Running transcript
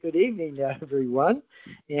Good evening, everyone.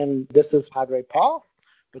 And this is Padre Paul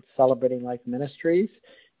with Celebrating Life Ministries.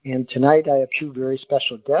 And tonight I have two very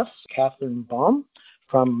special guests, Catherine Baum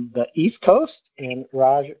from the East Coast and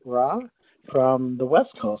Raj Ra from the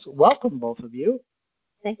West Coast. Welcome, both of you.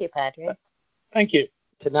 Thank you, Padre. Thank you.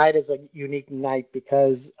 Tonight is a unique night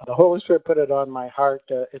because the Holy Spirit put it on my heart.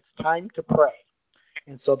 It's time to pray.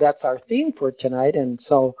 And so that's our theme for tonight. And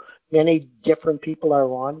so many different people are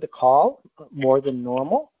on the call, more than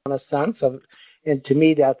normal, in a sense of, and to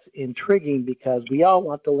me that's intriguing because we all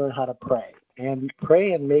want to learn how to pray and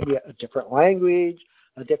pray in maybe a different language,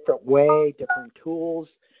 a different way, different tools.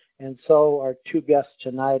 And so our two guests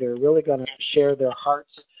tonight are really going to share their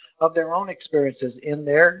hearts of their own experiences in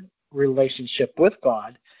their relationship with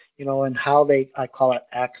God, and how they, I call it,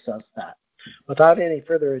 access that. Without any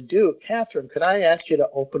further ado, Catherine, could I ask you to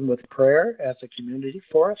open with prayer as a community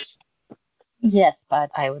for us? Yes, Bud,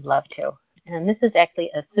 I would love to. And this is actually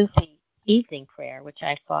a Sufi evening prayer, which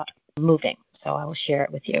I thought moving, so I will share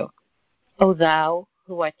it with you. O thou,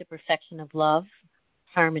 who art the perfection of love,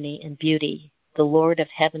 harmony, and beauty, the Lord of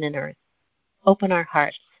heaven and earth, open our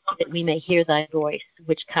hearts that we may hear thy voice,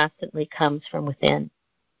 which constantly comes from within.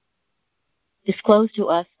 Disclose to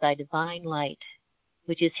us thy divine light,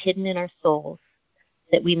 which is hidden in our souls,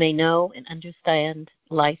 that we may know and understand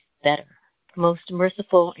life better. Most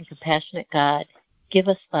merciful and compassionate God, give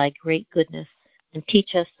us thy great goodness and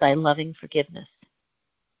teach us thy loving forgiveness.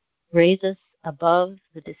 Raise us above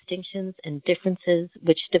the distinctions and differences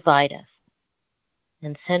which divide us,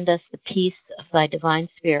 and send us the peace of thy divine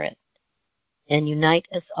Spirit, and unite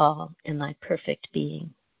us all in thy perfect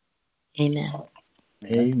being. Amen.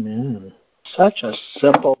 Amen. Such a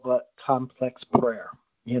simple but complex prayer,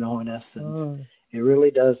 in essence. It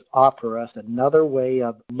really does offer us another way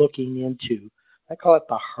of looking into, I call it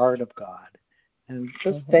the heart of God. And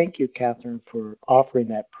just thank you, Catherine, for offering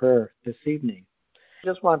that prayer this evening. I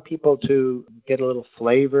just want people to get a little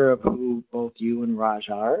flavor of who both you and Raj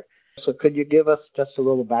are. So could you give us just a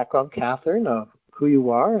little background, Catherine, of who you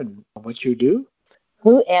are and what you do?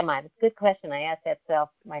 Who am I? That's a good question. I ask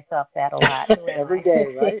myself that a lot. Every day,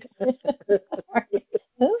 right?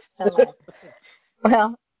 Who am I?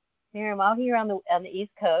 Well, I'm out here on the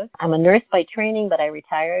East Coast. I'm a nurse by training, but I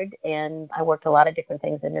retired, and I worked a lot of different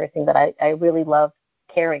things in nursing, but I really love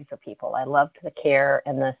caring for people. I loved the care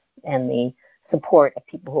and the support of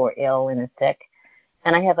people who are ill and are sick.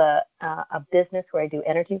 And I have a business where I do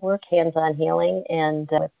energy work, hands-on healing, and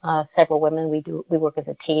with several women, we work as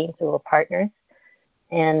a team, so we're partners.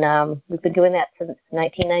 And we've been doing that since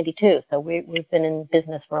 1992, so we've been in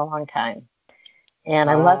business for a long time.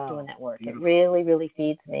 And I love doing that work. Beautiful. It really, really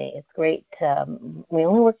feeds me. It's great. We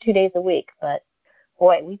only work 2 days a week, but,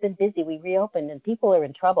 boy, we've been busy. We reopened, and people are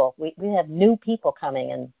in trouble. We have new people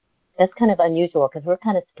coming, and that's kind of unusual because we're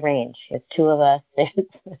kind of strange. There's two of us.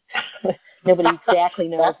 Nobody exactly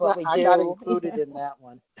knows what we do. I got included in that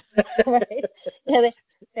one. Right? Yeah,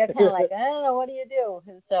 they're kind of like, I don't know, what do you do?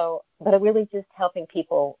 And so, but I'm really just helping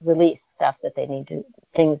people release stuff that they need to,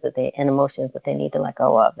 and emotions that they need to let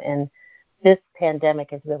go of. And this pandemic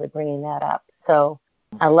is really bringing that up. So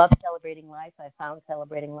I love celebrating life. I found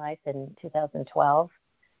celebrating life in 2012.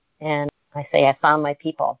 And I say I found my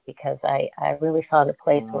people because I really found a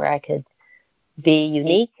place where I could be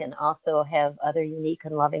unique and also have other unique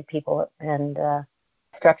and loving people and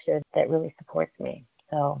structure that really supports me.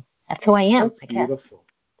 So that's who I am. That's beautiful.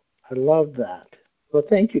 I love that. Well,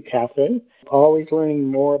 thank you, Catherine. Always learning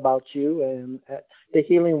more about you and the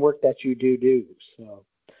healing work that you do.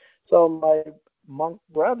 So my monk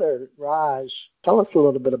brother, Raj, tell us a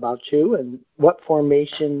little bit about you and what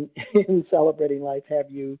formation in Celebrating Life have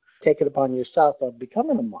you taken upon yourself of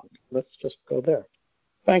becoming a monk? Let's just go there.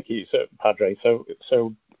 Thank you, Padre. So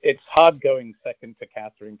it's hard going second to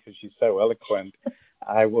Catherine because she's so eloquent.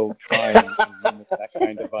 I will try and mimic that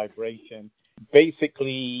kind of vibration.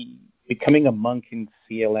 Basically, becoming a monk in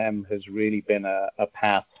CLM has really been a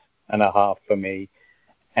path and a half for me.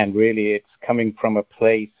 And really, it's coming from a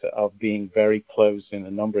place of being very close in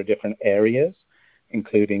a number of different areas,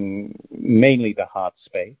 including mainly the heart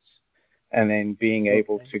space, and then being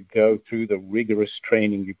able to go through the rigorous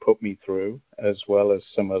training you put me through, as well as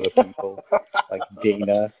some other people like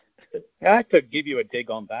Dana. I could give you a dig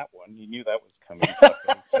on that one. You knew that was coming.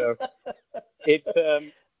 So it's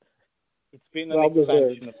been an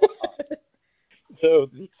expansion of the heart. So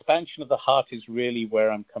the expansion of the heart is really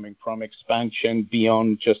where I'm coming from, expansion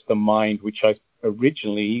beyond just the mind, which I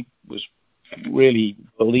originally was really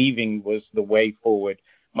believing was the way forward.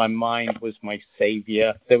 My mind was my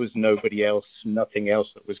savior. There was nobody else, nothing else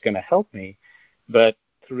that was going to help me. But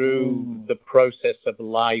through the process of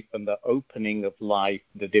life and the opening of life,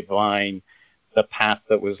 the divine, the path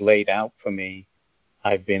that was laid out for me,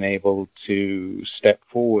 I've been able to step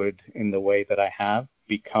forward in the way that I have,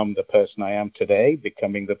 become the person I am today,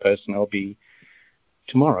 becoming the person I'll be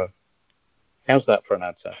tomorrow. How's that for an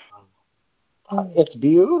answer? It's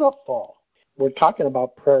beautiful. We're talking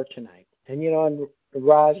about prayer tonight. And, and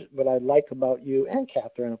Raj, what I like about you and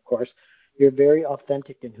Catherine, of course, you're very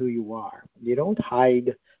authentic in who you are. You don't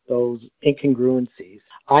hide those incongruencies.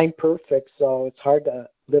 I'm perfect, so it's hard to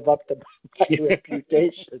live up to my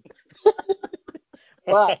reputation.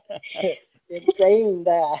 But in saying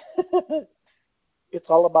that, it's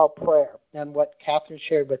all about prayer and what Catherine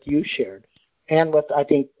shared, what you shared, and what I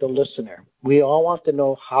think the listener. We all want to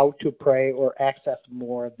know how to pray or access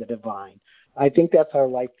more of the divine. I think that's our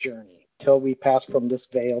life journey till we pass from this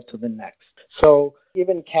veil to the next. So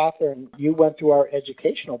even Catherine, you went through our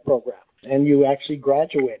educational program and you actually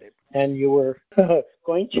graduated and you were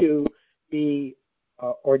going to be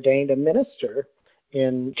ordained a minister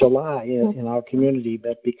in July in our community,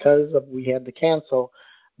 but because we had to cancel,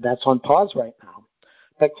 that's on pause right now.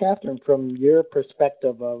 But Catherine, from your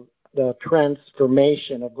perspective of the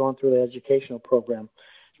transformation of going through the educational program,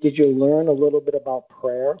 did you learn a little bit about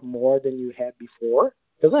prayer more than you had before?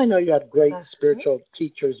 Because I know you had great spiritual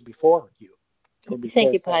teachers before you.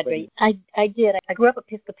 Thank you, Padre. I did. I grew up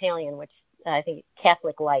Episcopalian, which I think is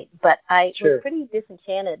Catholic light, but I was pretty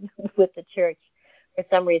disenchanted with the church for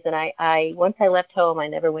some reason. I once I left home, I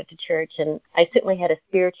never went to church, and I certainly had a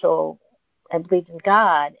spiritual, I believed in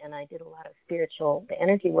God, and I did a lot of spiritual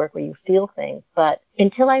energy work where you feel things. But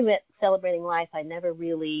until I met Celebrating Life, I never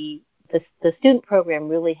really, the student program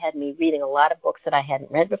really had me reading a lot of books that I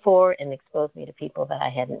hadn't read before and exposed me to people that I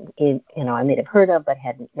hadn't, I may have heard of but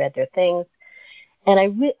hadn't read their things. And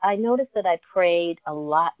I noticed that I prayed a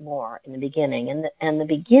lot more in the beginning. And the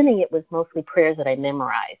beginning, it was mostly prayers that I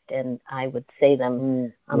memorized, and I would say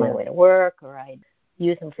them on my way to work, or I'd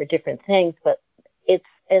use them for different things. But it's,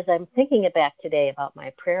 as I'm thinking back today about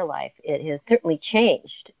my prayer life, it has certainly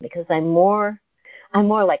changed because I'm more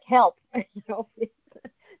like help,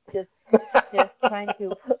 just trying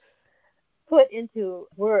to put into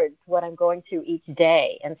words what I'm going through each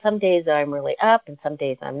day. And some days I'm really up, and some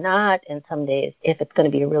days I'm not. And some days, if it's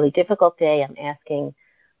going to be a really difficult day, I'm asking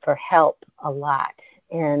for help a lot.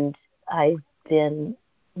 And I've been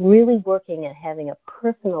really working at having a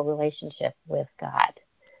personal relationship with God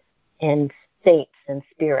and saints and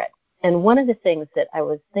spirit. And one of the things that I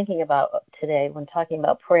was thinking about today when talking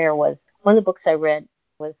about prayer was one of the books I read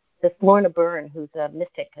was this Lorna Byrne, who's a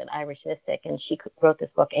mystic, an Irish mystic, and she wrote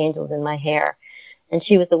this book, Angels in My Hair. And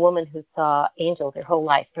she was a woman who saw angels her whole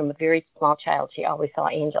life. From a very small child, she always saw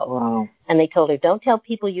angels. Wow. And they told her, don't tell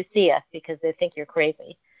people you see us because they think you're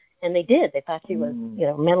crazy. And they did. They thought she was,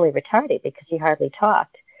 mentally retarded because she hardly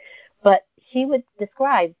talked. But she would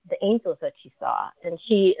describe the angels that she saw. And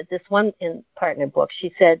this one part in her book,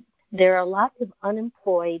 she said, there are lots of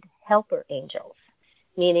unemployed helper angels,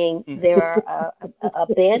 meaning there are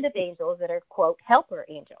a band of angels that are, quote, helper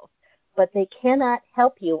angels, but they cannot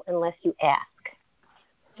help you unless you ask.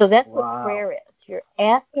 So that's what prayer is. You're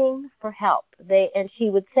asking for help. And she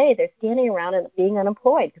would say they're standing around and being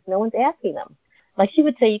unemployed because no one's asking them. Like she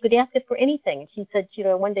would say, you could ask it for anything. And she said,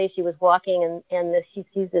 one day she was walking and she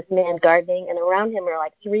sees this man gardening, and around him are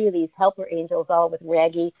like 3 of these helper angels, all with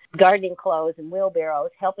raggy gardening clothes and wheelbarrows,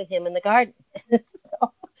 helping him in the garden.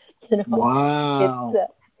 So, wow.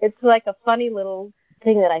 It's like a funny little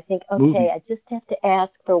thing that I think, okay, I just have to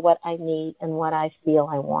ask for what I need and what I feel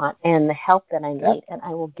I want and the help that I need, and I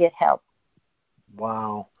will get help.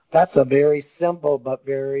 Wow. That's a very simple but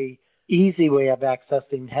very easy way of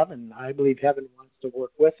accessing heaven. I believe heaven wants to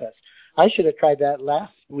work with us. I should have tried that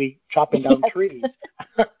last week, chopping down trees.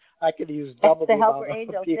 I could use double the helper amount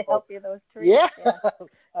angels of people. to help you those trees. Yeah.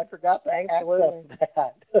 I forgot to access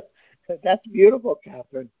that. That's beautiful,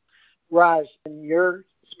 Catherine. Raj, in your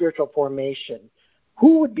spiritual formation,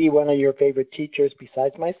 who would be one of your favorite teachers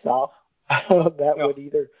besides myself that would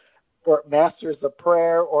either for masters of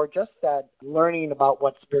prayer or just that learning about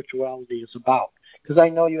what spirituality is about? Because I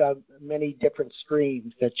know you have many different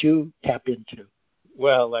streams that you tap into.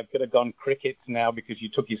 Well, I could have gone crickets now because you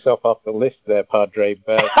took yourself off the list there, Padre,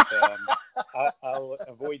 but I'll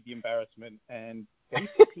avoid the embarrassment and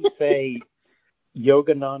basically say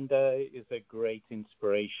Yogananda is a great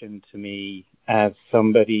inspiration to me as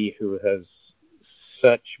somebody who has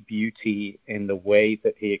such beauty in the way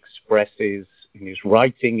that he expresses in his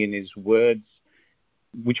writing, in his words,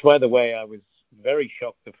 which, by the way, I was very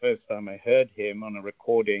shocked the first time I heard him on a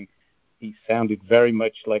recording. He sounded very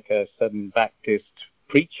much like a Southern Baptist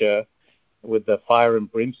preacher, with the fire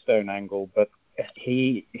and brimstone angle, but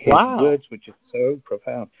his words were just so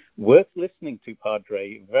profound. Worth listening to,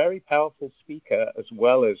 Padre. Very powerful speaker as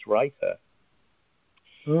well as writer.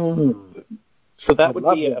 Mm. So that would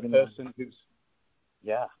be a person who's,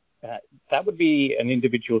 that would be an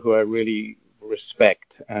individual who I really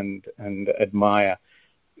respect and admire.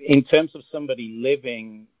 In terms of somebody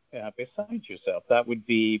living besides yourself, that would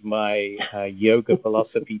be my yoga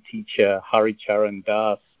philosophy teacher, Hari Charan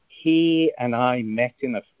Das. He and I met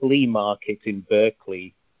in a flea market in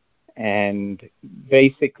Berkeley, and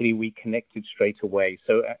basically we connected straight away.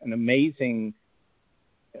 So an amazing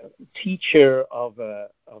teacher of a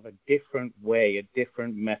different way, a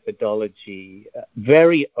different methodology,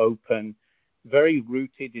 very open, very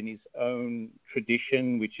rooted in his own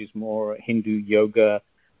tradition, which is more Hindu yoga,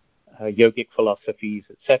 yogic philosophies,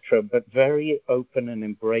 etc., but very open and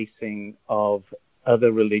embracing of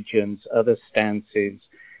other religions, other stances.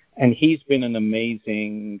 And he's been an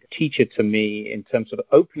amazing teacher to me in terms of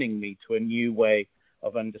opening me to a new way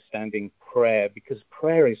of understanding prayer, because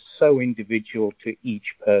prayer is so individual to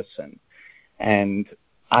each person. And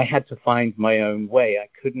I had to find my own way. I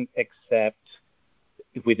couldn't accept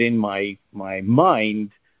within my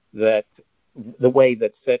mind that the way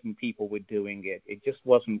that certain people were doing it, it just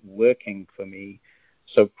wasn't working for me.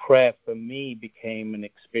 So prayer for me became an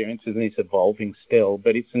experience, and it's evolving still,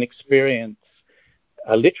 but it's an experience,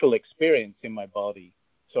 a literal experience in my body.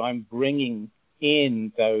 So I'm bringing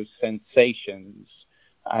in those sensations.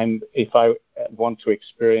 If I want to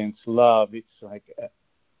experience love, it's like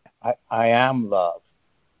I am love.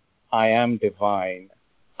 I am divine.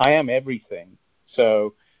 I am everything.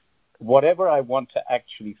 So whatever I want to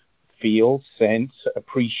actually feel, sense,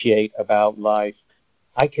 appreciate about life,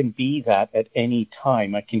 I can be that at any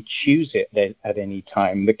time. I can choose it at any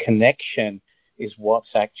time. The connection is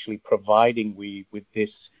what's actually providing me with this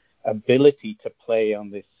ability to play on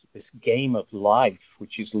this game of life,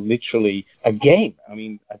 which is literally a game. I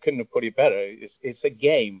mean, I couldn't have put it better. It's a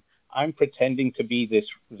game. I'm pretending to be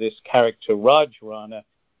this character, Raj Rana,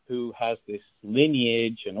 who has this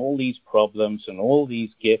lineage and all these problems and all these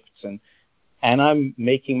gifts, and I'm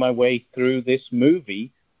making my way through this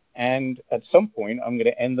movie, and at some point I'm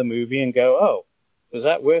going to end the movie and go, oh, was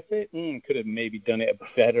that worth it? Could have maybe done it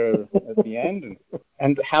better at the end.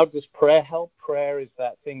 And how does prayer help? Prayer is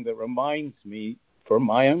that thing that reminds me, from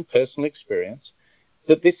my own personal experience,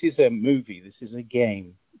 that this is a movie, this is a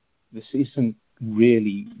game. This isn't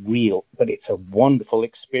really real, but it's a wonderful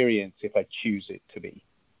experience if I choose it to be.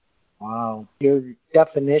 Wow. Your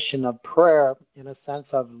definition of prayer, in a sense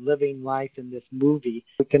of living life in this movie,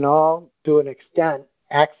 we can all, to an extent,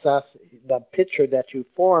 access the picture that you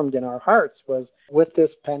formed in our hearts was with this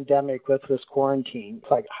pandemic, with this quarantine.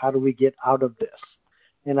 It's like, how do we get out of this?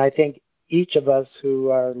 And I think each of us who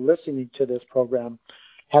are listening to this program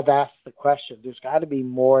have asked the question, there's got to be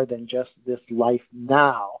more than just this life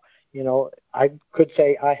now. You know, I could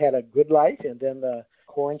say I had a good life and then the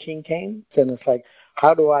quarantine came, and it's like,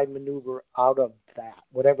 how do I maneuver out of that,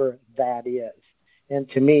 whatever that is? And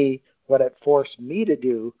to me, what it forced me to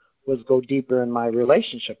do was go deeper in my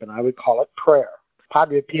relationship, and I would call it prayer.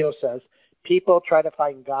 Padre Pio says, people try to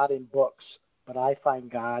find God in books, but I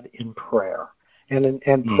find God in prayer.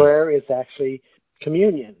 And prayer is actually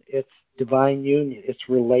communion. It's divine union. It's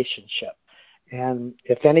relationship. And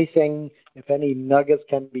if any nuggets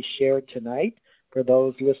can be shared tonight for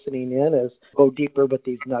those listening in, is go deeper with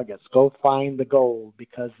these nuggets. Go find the gold,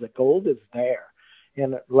 because the gold is there.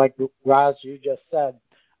 And like Roz, you just said,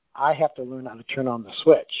 I have to learn how to turn on the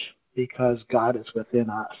switch, because God is within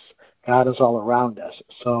us. God is all around us.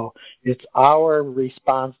 So it's our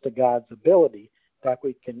response to God's ability that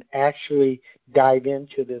we can actually dive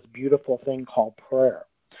into this beautiful thing called prayer.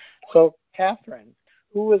 So, Catherine,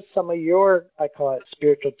 who was some of your, I call it,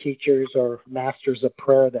 spiritual teachers or masters of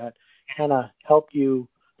prayer that kind of help you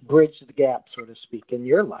bridge the gap, so to speak, in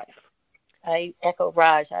your life? I echo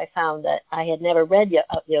Raj. I found that I had never read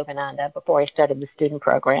Yogananda before I started the student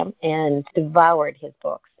program, and devoured his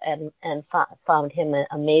books and found him an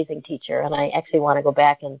amazing teacher. And I actually want to go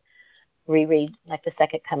back and reread, like, The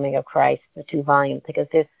Second Coming of Christ, the 2 volumes, because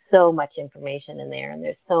there's so much information in there, and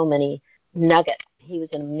there's so many nuggets. He was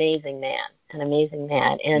an amazing man.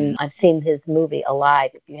 And I've seen his movie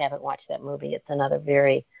Alive. If you haven't watched that movie, it's another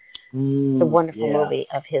very it's a wonderful movie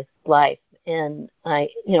of his life. And I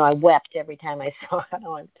wept every time I saw it. I don't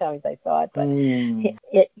want to tell you I saw it, but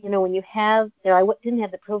when you have, I didn't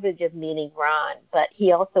have the privilege of meeting Ron, but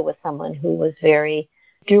he also was someone who was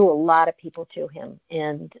drew a lot of people to him.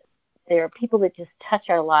 And there are people that just touch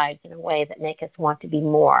our lives in a way that make us want to be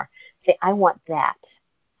more. Say, I want that.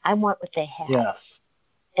 I want what they have. Yes.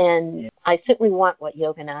 And I certainly want what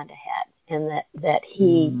Yogananda had, and that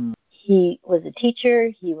he was a teacher,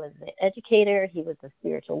 he was an educator, he was a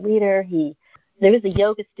spiritual leader. There was a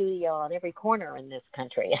yoga studio on every corner in this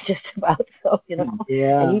country, just about. So,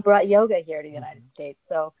 and he brought yoga here to the United States.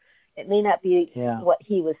 So it may not be what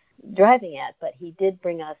he was driving at, but he did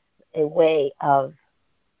bring us a way of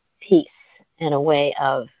peace and a way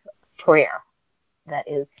of prayer that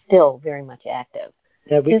is still very much active.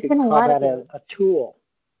 Yeah, we could call that a tool.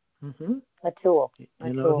 Mm-hmm. A tool.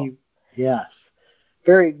 Yes.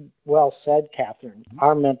 Very well said, Catherine.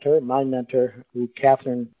 Our mentor, my mentor, who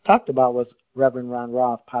Catherine talked about, was Reverend Ron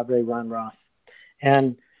Roth, Padre Ron Roth.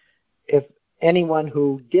 And if anyone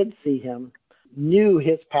who did see him knew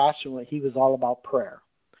his passion, he was all about prayer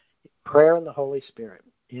and the Holy Spirit.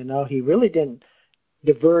 He really didn't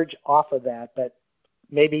diverge off of that, but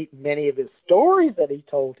maybe many of his stories that he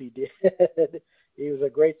told he did. He was a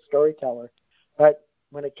great storyteller. But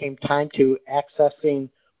when it came time to accessing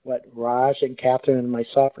what Raj and Catherine and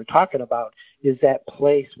myself are talking about, is that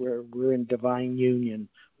place where we're in divine union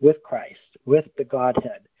with Christ, with the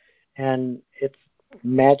Godhead. And it's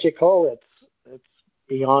magical, it's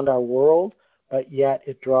beyond our world, but yet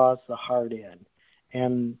it draws the heart in.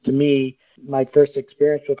 And to me, my first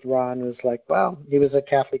experience with Ron was like, well, he was a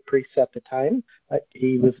Catholic priest at the time.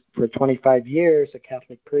 He was for 25 years a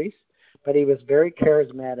Catholic priest, but he was very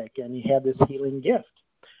charismatic, and he had this healing gift.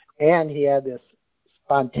 And he had this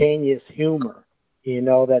spontaneous humor,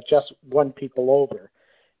 that just won people over.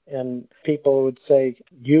 And people would say,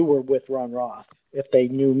 you were with Ron Roth. If they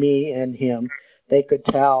knew me and him, they could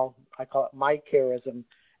tell, I call it my charism,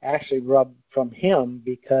 actually rubbed from him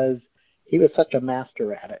because he was such a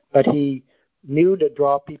master at it. But he knew to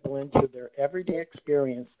draw people into their everyday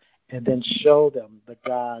experience and then show them the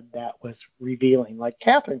God that was revealing. Like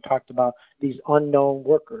Catherine talked about, these unknown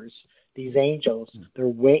workers, these angels, they're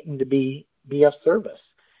waiting to be of service.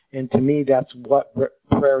 And to me, that's what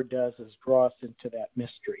prayer does, is draw us into that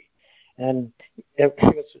mystery. And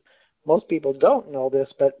most people don't know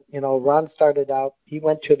this, but, Ron started out, he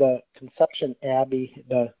went to the Conception Abbey,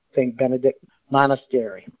 the St. Benedict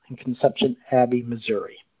Monastery in Conception Abbey,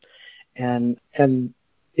 Missouri. And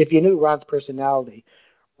if you knew Ron's personality,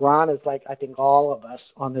 Ron is like, I think all of us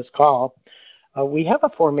on this call, we have a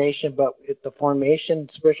formation, but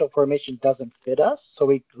spiritual formation doesn't fit us, so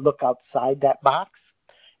we look outside that box.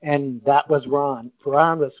 And that was Ron.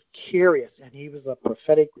 Ron was curious, and he was a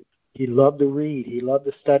prophetic. He loved to read. He loved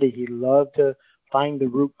to study. He loved to find the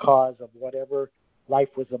root cause of whatever life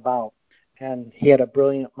was about. And he had a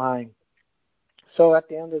brilliant mind. So at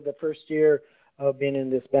the end of the first year of being in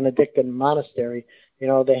this Benedictine monastery,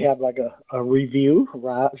 they have like a review.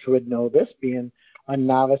 Raj would know this, being a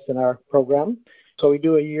novice in our program. So we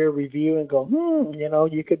do a year review and go,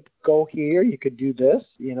 you could go here, you could do this,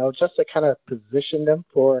 just to kind of position them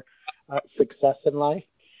for success in life.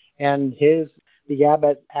 And the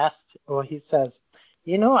abbot he says,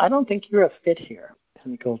 I don't think you're a fit here.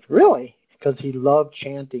 And he goes, really? Because he loved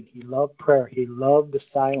chanting, he loved prayer, he loved the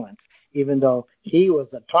silence, even though he was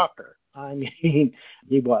a talker. I mean,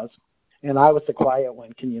 he was. And I was the quiet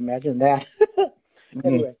one. Can you imagine that?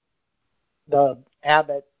 Anyway, the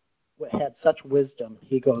abbot had such wisdom.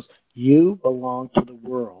 He goes, you belong to the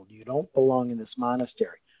world. You don't belong in this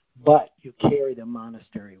monastery, but you carry the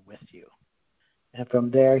monastery with you. And from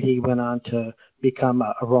there, he went on to become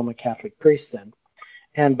a Roman Catholic priest then.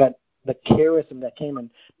 But the charism that came in,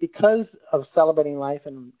 because of Celebrating Life,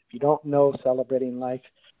 and if you don't know Celebrating Life,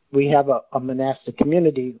 we have a monastic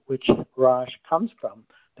community, which Raj comes from.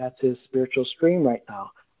 That's his spiritual stream right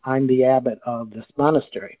now. I'm the abbot of this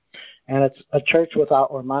monastery. And it's a church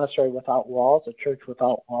monastery without walls, a church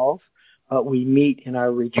without walls. But we meet in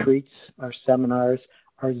our retreats, our seminars,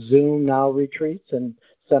 our Zoom now retreats and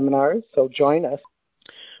seminars. So join us.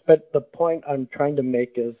 But the point I'm trying to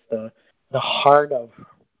make is the heart of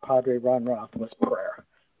Padre Ron Roth was prayer.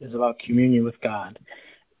 It's about communion with God.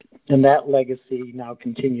 And that legacy now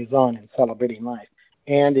continues on in Celebrating Life.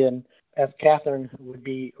 And as Catherine would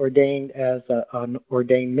be ordained as an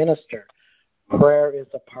ordained minister, prayer is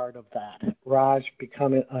a part of that. Raj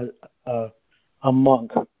becoming a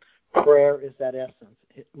monk, prayer is that essence.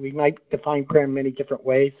 We might define prayer in many different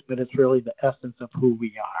ways, but it's really the essence of who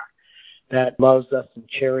we are that loves us and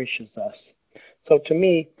cherishes us. So to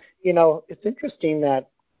me, it's interesting that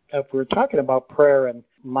if we're talking about prayer, and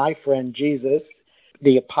my friend Jesus,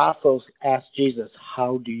 the apostles asked Jesus,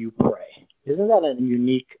 how do you pray? Isn't that a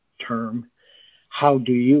unique term? How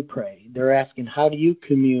do you pray? They're asking, how do you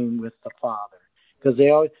commune with the Father? Because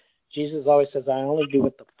Jesus always says, I only do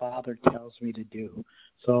what the Father tells me to do.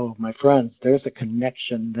 So, my friends, there's a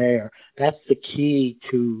connection there. That's the key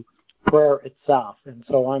to prayer itself. And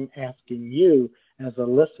so I'm asking you as a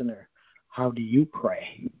listener, how do you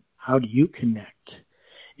pray? How do you connect?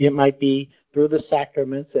 It might be through the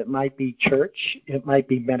sacraments. It might be church. It might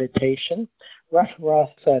be meditation. Ross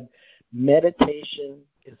said meditation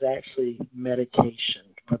is actually medication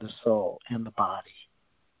for the soul and the body.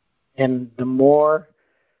 And the more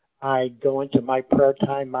I go into my prayer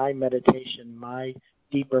time, my meditation, my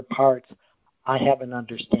deeper parts, I have an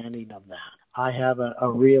understanding of that. I have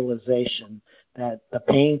a realization that the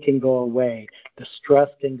pain can go away, the stress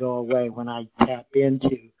can go away when I tap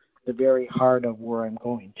into the very heart of where I'm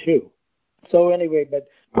going to. So anyway, but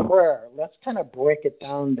prayer, let's kind of break it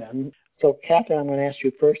down then. So Catherine, I'm going to ask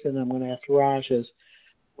you first, and I'm going to ask Raj is,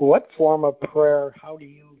 what form of prayer,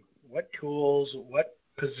 what tools, what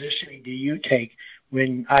positioning do you take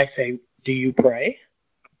when I say, do you pray?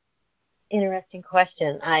 Interesting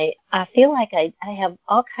question. I feel like I have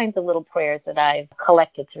all kinds of little prayers that I've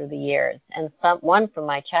collected through the years, and one from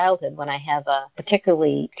my childhood when I have a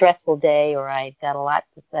particularly stressful day or I've got a lot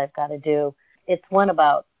that I've got to do. It's one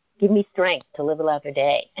about give me strength to live another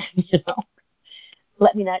day.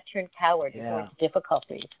 Let me not turn coward towards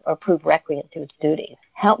difficulties or prove recreant to its duties.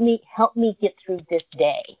 Help me get through this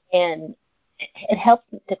day. And it helps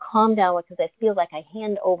to calm down because I feel like I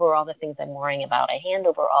hand over all the things I'm worrying about. I hand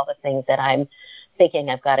over all the things that I'm thinking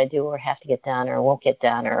I've got to do or have to get done or won't get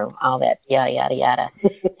done or all that yada, yada, yada.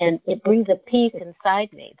 And it brings a peace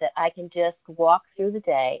inside me that I can just walk through the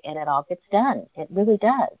day and it all gets done. It really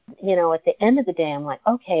does. At the end of the day, I'm like,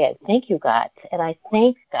 okay, thank you, God. And I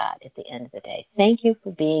thank God at the end of the day. Thank you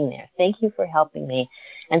for being there. Thank you for helping me.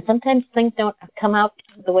 And sometimes things don't come out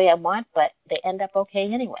the way I want, but they end up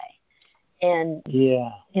okay anyway. And,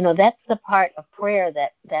 that's the part of prayer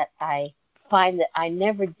that I find that I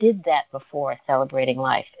never did that before celebrating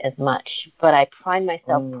life as much, but I find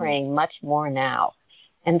myself praying much more now.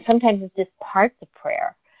 And sometimes it's just parts of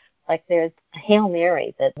prayer. Like there's Hail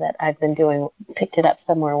Mary that I've been doing, picked it up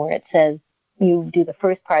somewhere where it says, you do the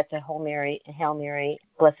first part to Hail Mary,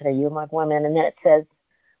 blessed are you among women, and then it says,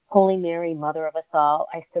 Holy Mary, Mother of us all,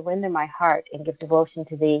 I surrender my heart and give devotion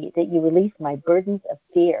to thee, that you release my burdens of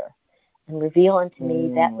fear and reveal unto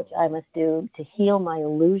me that which I must do to heal my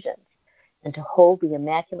illusions and to hold the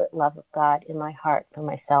immaculate love of God in my heart for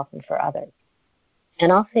myself and for others.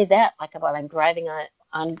 And I'll say that like about I'm driving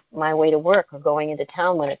on my way to work or going into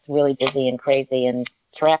town when it's really busy and crazy and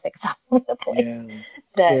traffic's all over the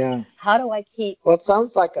place. How do I keep it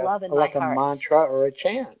sounds like love in a my heart? mantra or a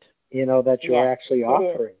chant, that you're actually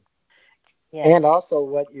offering. Yes. And also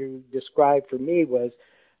what you described for me was,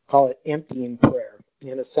 call it emptying prayer,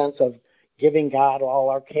 in a sense of giving God all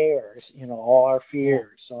our cares, all our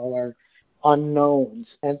fears, all our unknowns.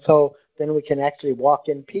 And so then we can actually walk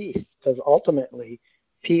in peace, because ultimately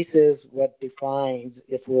peace is what defines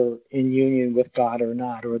if we're in union with God or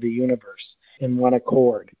not, or the universe in one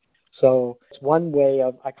accord. So it's one way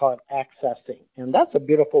of, I call it accessing. And that's a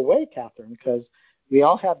beautiful way, Catherine, because we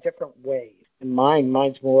all have different ways. And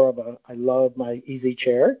mine's more of I love my easy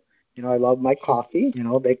chair. I love my coffee.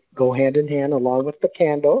 They go hand in hand along with the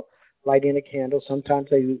candle, lighting a candle. Sometimes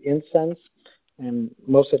I use incense, and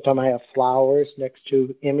most of the time I have flowers next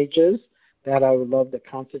to images that I would love to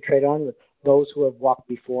concentrate on, those who have walked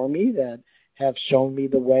before me that have shown me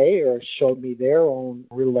the way or showed me their own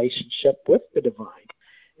relationship with the divine.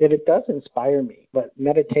 And it does inspire me, but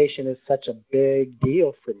meditation is such a big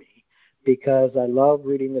deal for me because I love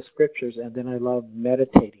reading the scriptures and then I love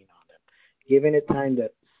meditating on them, giving it time to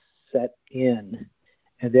set in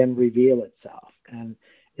and then reveal itself. And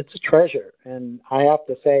it's a treasure. And I have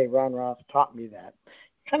to say, Ron Roth taught me that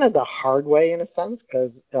kind of the hard way in a sense,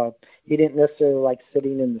 because he didn't necessarily like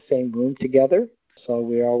sitting in the same room together. So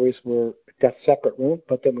we always were got separate rooms,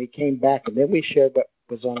 but then we came back and then we shared what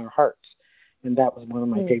was on our hearts. And that was one of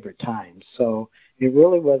my favorite times. So it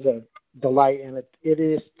really was a delight, and it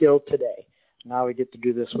is still today. Now we get to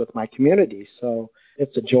do this with my community. So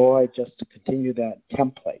it's a joy just to continue that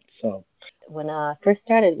template. So when I first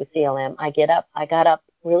started with CLM, I got up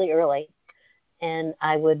really early, and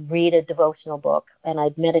I would read a devotional book, and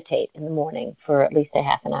I'd meditate in the morning for at least a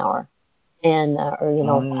half an hour, and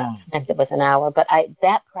sometimes it was an hour. But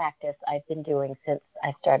that practice I've been doing since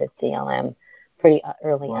I started CLM pretty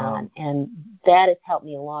early on, and that has helped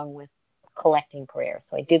me along with collecting prayer.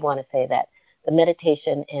 So I did want to say that the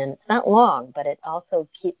meditation, and it's not long, but it also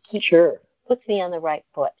puts me on the right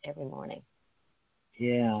foot every morning.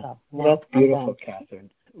 Yeah, that's beautiful, Catherine.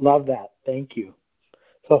 Love that. Thank you.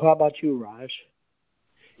 So how about you, Raj?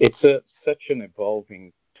 It's such an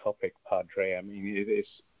evolving topic, Padre. I mean,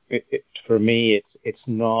 for me, it's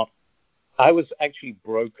not. I was actually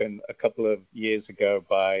broken a couple of years ago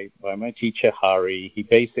by my teacher, Hari. He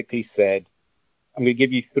basically said, I'm going to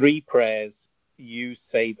give you 3 prayers. You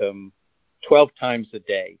say them 12 times a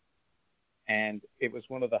day. And it was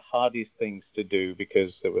one of the hardest things to do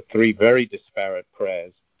because there were 3 very disparate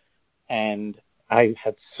prayers. And I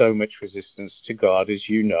had so much resistance to God, as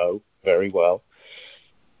you know very well.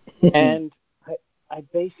 And I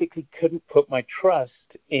basically couldn't put my trust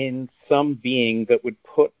in some being that would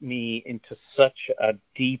put me into such a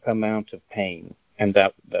deep amount of pain. And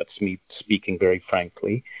that's me speaking very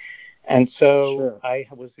frankly. And so Sure. I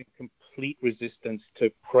was in complete resistance to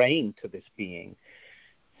praying to this being.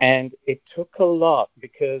 And it took a lot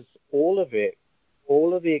because all of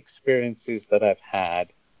the experiences that I've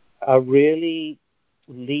had are really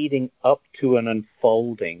leading up to an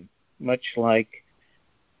unfolding, much like,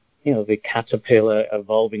 the caterpillar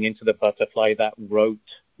evolving into the butterfly, that rote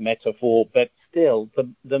metaphor. But still,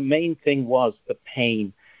 the main thing was the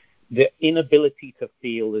pain. The inability to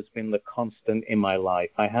feel has been the constant in my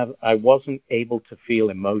life. I wasn't able to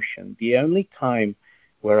feel emotion. The only time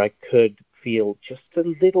where I could feel just a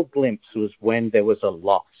little glimpse was when there was a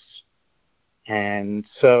loss. And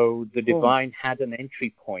so the divine had an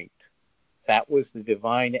entry point. That was the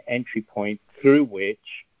divine entry point through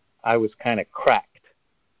which I was kind of cracked.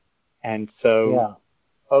 And so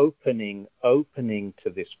opening to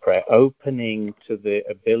this prayer, opening to the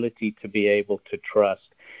ability to be able to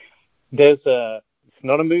trust. It's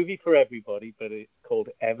not a movie for everybody, but it's called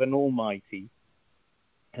Evan Almighty.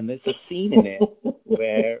 And there's a scene in it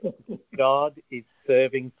where God is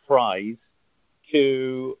serving fries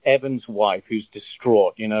to Evan's wife, who's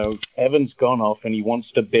distraught. Evan's gone off and he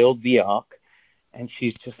wants to build the ark. And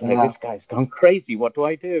she's just like, this guy's gone crazy. What do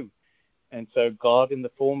I do? And so God, in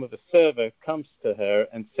the form of a server, comes to her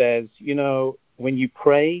and says, when you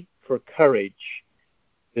pray for courage,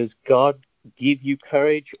 does God give you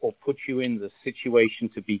courage or put you in the situation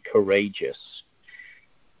to be courageous?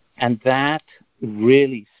 And that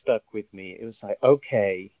really stuck with me. It was like,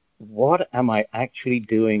 okay, what am I actually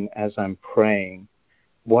doing as I'm praying?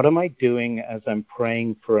 What am I doing as I'm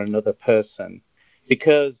praying for another person?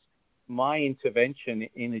 Because my intervention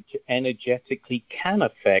energetically can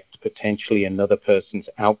affect potentially another person's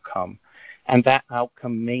outcome. And that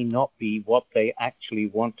outcome may not be what they actually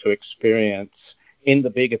want to experience in the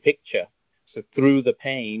bigger picture. So through the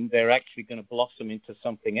pain, they're actually going to blossom into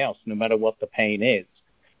something else, no matter what the pain is.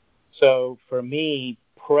 So for me,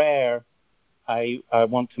 prayer, I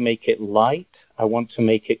want to make it light. I want to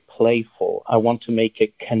make it playful. I want to make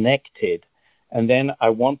it connected. And then I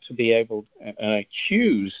want to be able, and I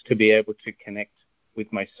choose to be able to connect with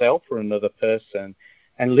myself or another person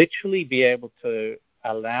and literally be able to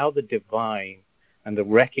allow the divine and the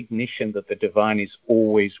recognition that the divine is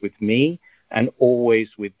always with me and always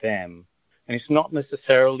with them. And it's not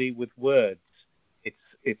necessarily with words.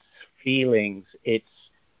 It's feelings, it's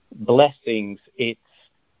blessings, it's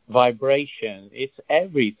vibration, it's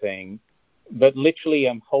everything. But literally,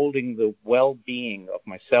 I'm holding the well-being of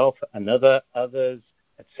myself, others,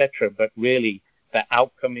 etc. But really, the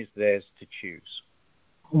outcome is theirs to choose.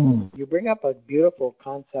 You bring up a beautiful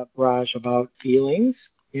concept, Raj, about feelings.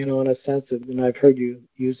 In a sense, and I've heard you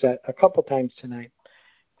use that a couple times tonight.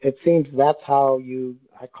 It seems that's how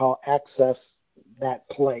I call access that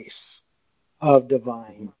place of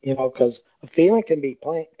divine. Because a feeling can be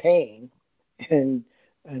pain, and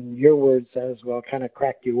your word says, well, kind of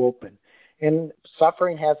crack you open. And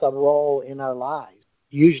suffering has a role in our lives.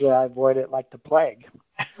 Usually I avoid it like the plague.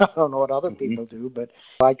 I don't know what other people do, but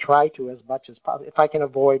I try to as much as possible, if I can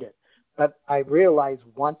avoid it. But I realize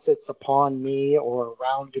once it's upon me or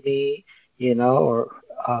around me, or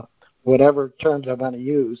whatever terms I want to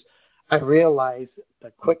use, I realize the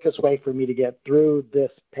quickest way for me to get through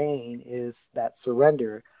this pain is that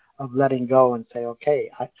surrender of letting go and say, okay,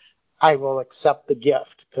 I will accept the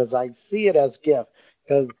gift because I see it as gift.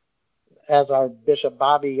 Because as our Bishop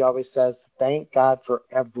Bobby always says, thank God for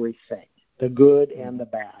everything, the good and the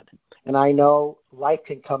bad. And I know life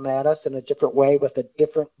can come at us in a different way with a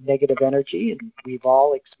different negative energy, and we've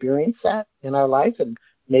all experienced that in our lives and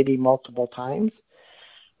maybe multiple times.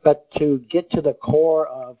 But to get to the core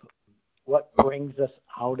of what brings us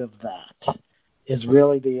out of that is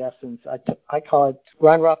really the essence. I call it,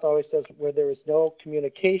 Ron Roth always says, where there is no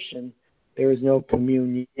communication, there is no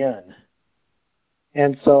communion.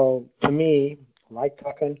 And so, to me, like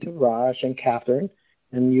talking to Raj and Catherine,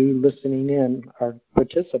 and you listening in are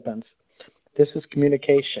participants, this is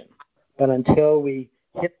communication. But until we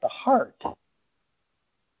hit the heart,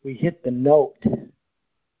 we hit the note,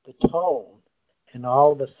 the tone, and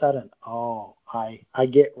all of a sudden, I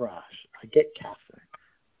get Raj, I get Catherine.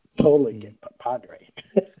 totally get Padre.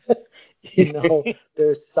 You know,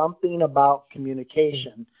 there's something about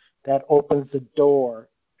communication that opens the door,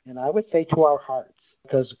 and I would say to our hearts,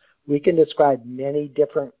 because we can describe many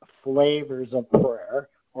different flavors of prayer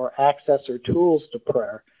or access or tools to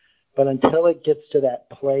prayer, but until it gets to that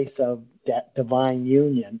place of that divine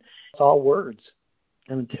union, it's all words.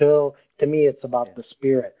 Until, to me, it's about the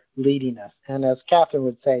Spirit leading us. And as Catherine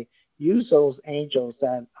would say, use those angels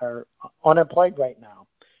that are unemployed right now.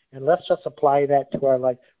 And let's just apply that to our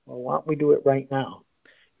life. Well, why don't we do it right now?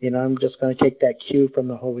 You know, I'm just going to take that cue from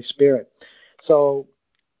the Holy Spirit. So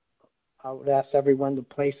I would ask everyone to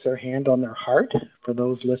place their hand on their heart for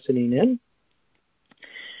those listening in.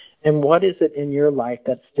 And what is it in your life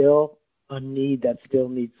that's still a need that still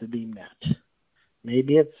needs to be met?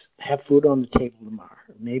 Maybe it's have food on the table tomorrow.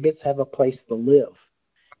 Maybe it's have a place to live.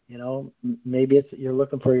 You know, maybe it's you're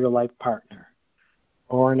looking for your life partner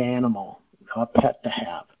or an animal, a pet to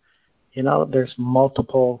have. You know, there's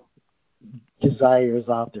multiple desires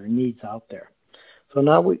out there, needs out there. So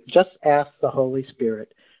now we just ask the Holy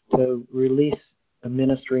Spirit to release the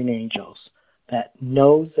ministering angels that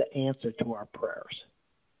knows the answer to our prayers.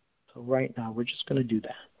 So right now we're just going to do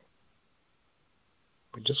that.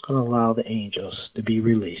 We're just going to allow the angels to be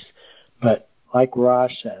released. But like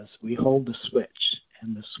Raj says, we hold the switch,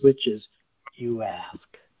 and the switch is you ask.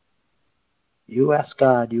 You ask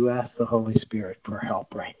God, you ask the Holy Spirit for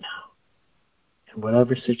help right now, in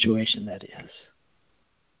whatever situation that is.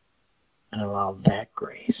 And allow that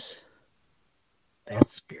grace, that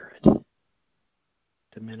Spirit,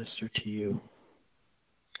 to minister to you.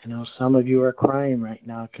 I know some of you are crying right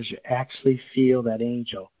now because you actually feel that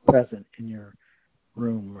angel present in your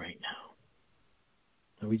room right now.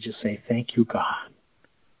 And we just say, thank you, God,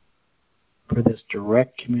 for this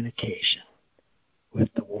direct communication with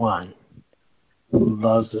the one who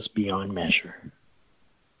loves us beyond measure.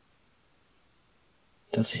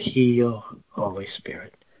 Just heal, Holy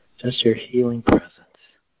Spirit. Just your healing presence.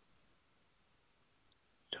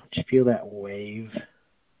 Don't you feel that wave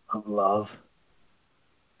of love?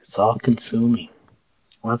 It's all consuming.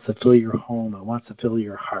 It wants to fill your home. It wants to fill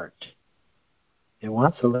your heart. It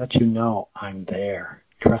wants to let you know, I'm there.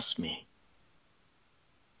 Trust me.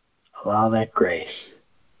 Allow that grace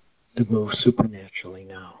to move supernaturally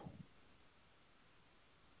now.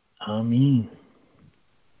 Amen.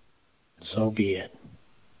 So be it.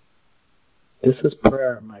 This is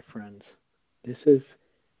prayer, my friends. This is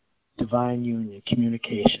divine union,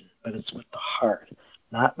 communication, but it's with the heart,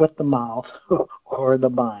 not with the mouth or the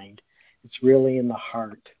mind. It's really in the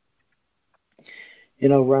heart. You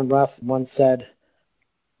know, Ron Roth once said,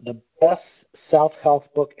 the best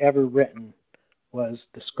self-help book ever written was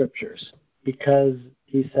the Scriptures, because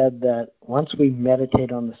he said that once we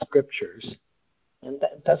meditate on the Scriptures, and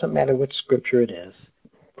that doesn't matter which Scripture it is.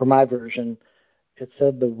 For my version, it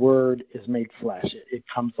said the Word is made flesh. It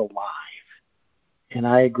comes alive. And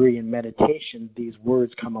I agree, in meditation, these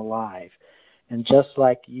words come alive. And just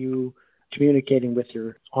like you communicating with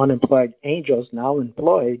your unemployed angels, now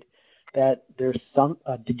employed, that there's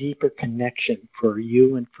a deeper connection for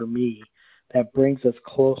you and for me that brings us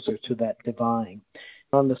closer to that divine.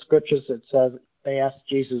 On the Scriptures, it says, they asked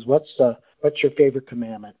Jesus, what's your favorite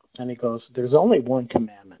commandment? And he goes, there's only one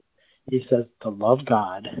commandment. He says, to love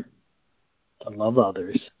God, to love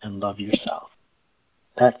others, and love yourself.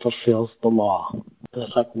 That fulfills the law. And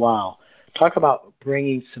it's like, wow. Talk about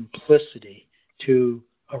bringing simplicity to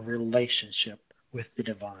a relationship with the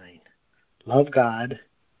divine. Love God,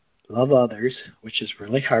 love others, which is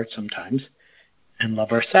really hard sometimes, and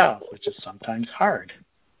love ourselves, which is sometimes hard.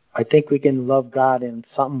 I think we can love God in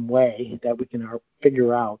some way that we can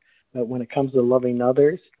figure out, but when it comes to loving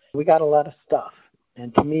others, we got a lot of stuff.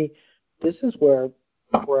 And to me, this is where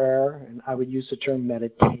prayer, and I would use the term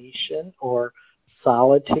meditation or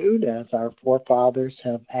solitude, as our forefathers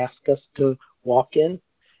have asked us to walk in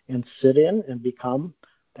and sit in and become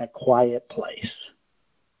that quiet place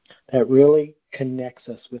that really connects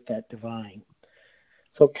us with that divine.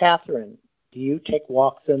 So, Catherine, do you take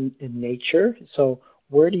walks in nature? So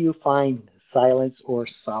where do you find silence or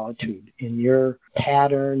solitude in your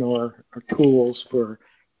pattern or tools for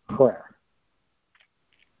prayer?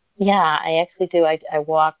 Yeah, I actually do. I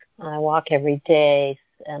walk every day,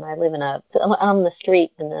 and I live on the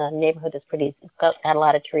street in a neighborhood that's it's got a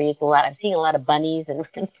lot of trees, I'm seeing a lot of bunnies and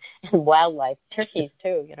wildlife, turkeys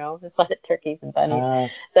too, there's a lot of turkeys and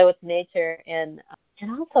bunnies. So it's nature, and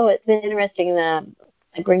also it's been interesting that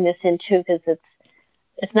I bring this in too, because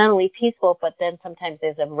it's not only peaceful, but then sometimes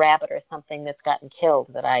there's a rabbit or something that's gotten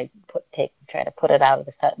killed that I try to put it out of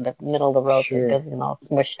the middle of the road, sure. Because it's all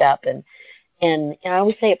smushed up, and And I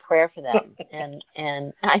always say a prayer for them.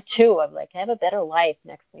 and I too, I'm like, have a better life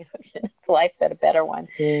next life, but a better one.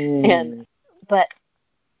 But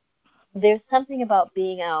there's something about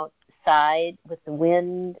being outside with the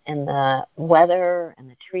wind and the weather and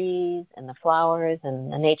the trees and the flowers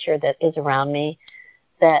and the nature that is around me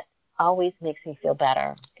that always makes me feel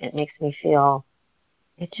better. It makes me feel,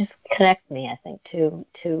 it just connects me, I think, to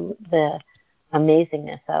the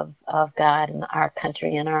amazingness of God and our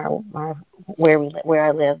country and our where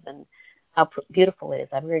I live and how beautiful it is.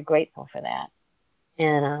 I'm very grateful for that,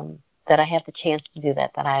 and that I have the chance to do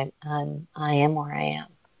that. That I am where I am,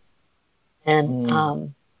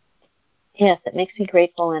 and yes, it makes me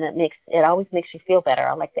grateful, and it always makes me feel better.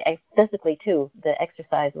 I like physically too, the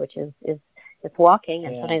exercise, which is it's walking,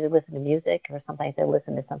 and sometimes I listen to music, or sometimes I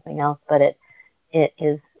listen to something else. But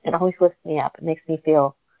it always lifts me up. It makes me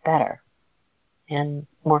feel better and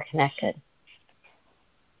more connected.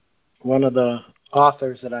 One of the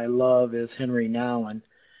authors that I love is Henry Nouwen,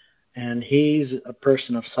 and he's a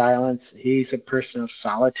person of silence. He's a person of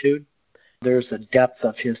solitude. There's a depth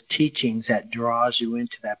of his teachings that draws you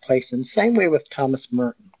into that place. And same way with Thomas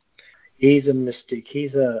Merton. He's a mystic.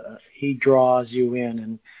 He draws you in.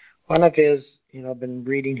 And one of his, I've been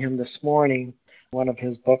reading him this morning, one of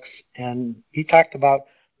his books, and he talked about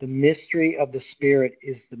the mystery of the Spirit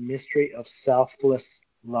is the mystery of selfless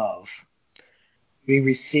love. We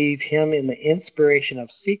receive him in the inspiration of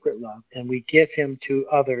secret love, and we give him to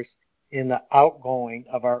others in the outgoing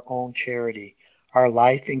of our own charity. Our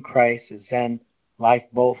life in Christ is then life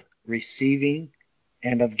both receiving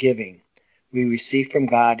and of giving. We receive from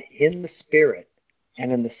God in the Spirit,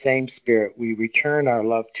 and in the same Spirit we return our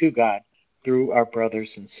love to God through our brothers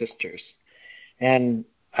and sisters. And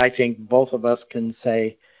I think both of us can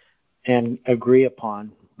say and agree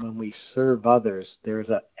upon when we serve others, there's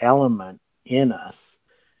an element in us,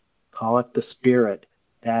 call it the Spirit,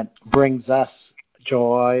 that brings us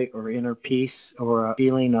joy or inner peace or a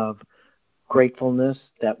feeling of gratefulness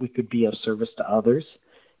that we could be of service to others.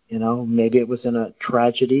 Maybe it was in a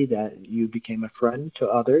tragedy that you became a friend to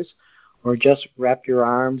others, or just wrapped your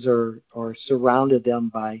arms or surrounded them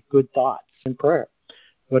by good thoughts and prayer,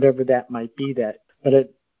 whatever that might be. But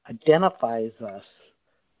it identifies us,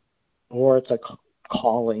 or it's a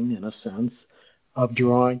calling in a sense of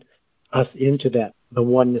drawing us into the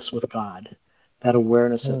oneness with God, that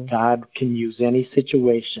awareness that God can use any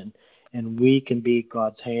situation, and we can be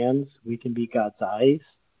God's hands, we can be God's eyes,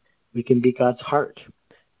 we can be God's heart,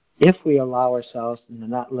 if we allow ourselves to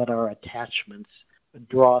not let our attachments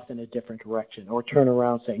draw us in a different direction, or turn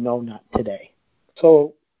around and say, no, not today.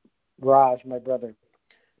 So, Raj, my brother,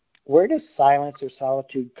 where does silence or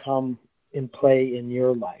solitude come in play in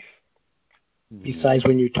your life? Besides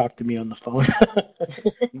when you talk to me on the phone.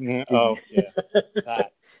 Oh, yeah.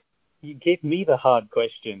 You gave me the hard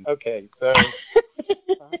question. Okay, so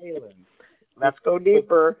silence. Let's go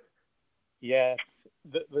deeper. Yes,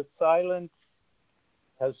 the silence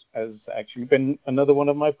has actually been another one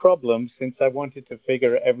of my problems since I wanted to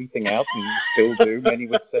figure everything out, and still do, many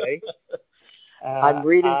would say. I'm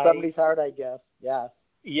reading somebody's heart, I guess. Yeah.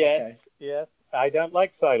 Yes, okay. Yes. I don't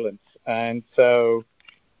like silence, and so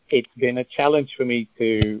it's been a challenge for me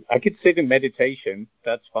I could sit in meditation,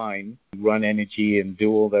 that's fine, run energy and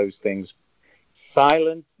do all those things.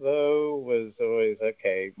 Silence, though, was always,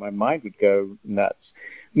 okay, my mind would go nuts.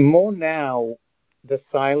 More now, the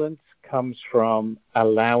silence comes from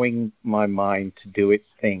allowing my mind to do its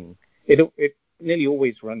thing. It nearly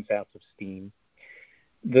always runs out of steam.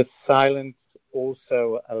 The silence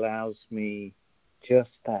also allows me just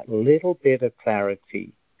that little bit of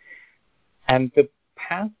clarity. And the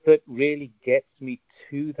path that really gets me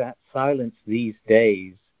to that silence these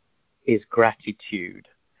days is gratitude.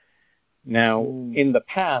 Now, in the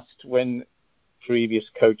past, when previous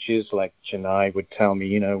coaches like Chennai would tell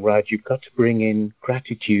me, Raj, you've got to bring in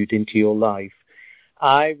gratitude into your life,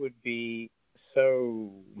 I would be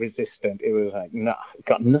so resistant. It was like, no, I've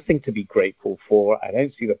got nothing to be grateful for. I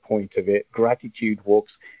don't see the point of it. Gratitude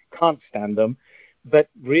walks, can't stand them. But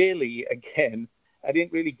really, again, I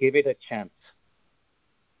didn't really give it a chance.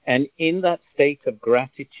 And in that state of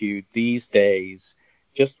gratitude these days,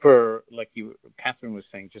 just for, like Catherine was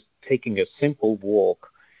saying, just taking a simple walk,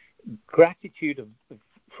 gratitude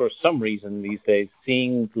for some reason these days,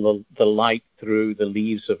 seeing the light through the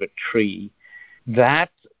leaves of a tree,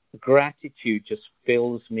 that gratitude just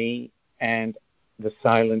fills me, and the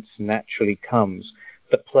silence naturally comes.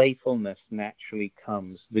 The playfulness naturally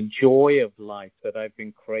comes. The joy of life that I've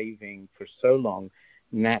been craving for so long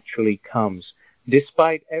naturally comes.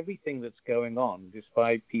 Despite everything that's going on,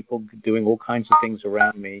 despite people doing all kinds of things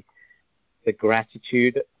around me, the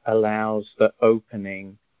gratitude allows the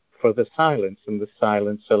opening for the silence, and the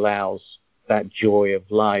silence allows that joy of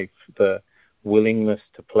life, the willingness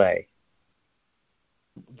to play.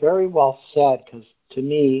 Very well said, because to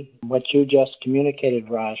me, what you just communicated,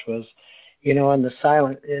 Raj, was, in the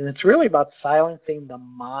silence, and it's really about silencing the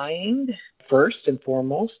mind first and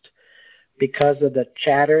foremost, because of the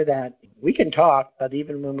chatter that we can talk, but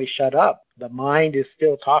even when we shut up, the mind is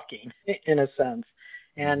still talking in a sense.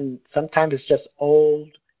 And sometimes it's just old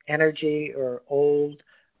energy or old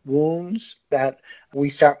wounds that we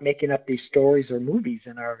start making up these stories or movies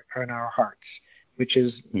in our hearts, which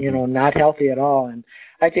is, not healthy at all. And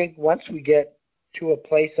I think once we get to a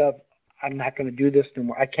place of, I'm not going to do this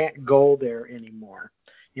anymore, I can't go there anymore.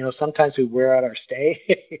 Sometimes we wear out our stay,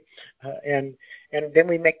 and then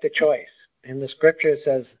we make the choice. In the scripture, it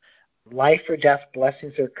says, life or death,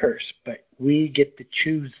 blessings or curse, but we get to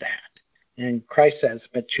choose that. And Christ says,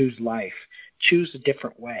 but choose life. Choose a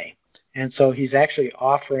different way. And so he's actually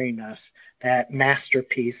offering us that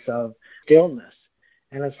masterpiece of stillness.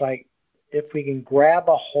 And it's like, if we can grab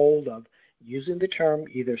a hold of using the term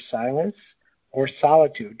either silence or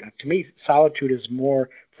solitude. To me, solitude is more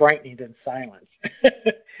frightening than silence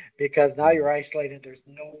because now you're isolated. There's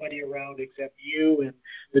nobody around except you and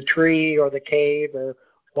the tree or the cave or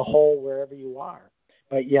the hole, wherever you are.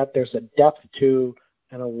 But yet there's a depth to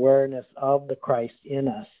an awareness of the Christ in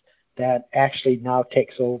us that actually now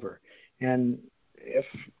takes over. And if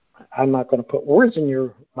I'm not going to put words in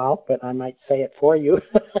your mouth, but I might say it for you.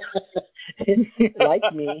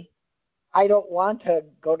 Like me, I don't want to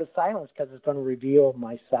go to silence because it's going to reveal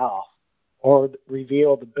myself or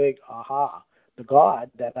reveal the big aha, the God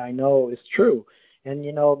that I know is true. And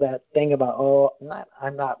that thing about,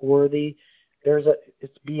 I'm not worthy.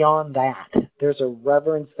 It's beyond that. There's a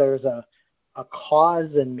reverence. There's a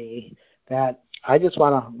cause in me that I just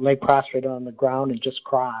want to lay prostrate on the ground and just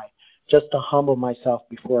cry, just to humble myself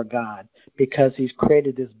before God, because he's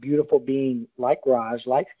created this beautiful being like Raj,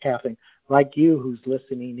 like Catherine, like you who's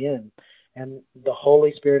listening in. And the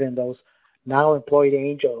Holy Spirit and those now employed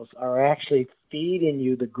angels are actually feeding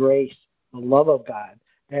you the grace, the love of God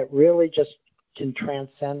that really just can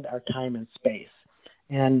transcend our time and space.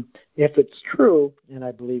 And if it's true, and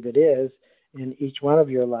I believe it is, in each one of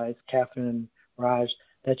your lives, Catherine and Raj,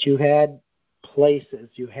 that you had places,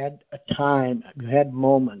 you had a time, you had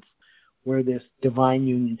moments where this divine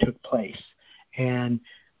union took place. And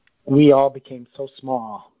we all became so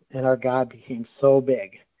small, and our God became so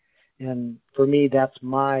big. And for me, that's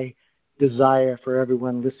my desire for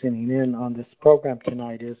everyone listening in on this program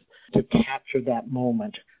tonight, is to capture that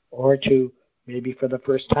moment, or to maybe for the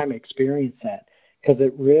first time experience that, because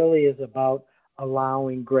it really is about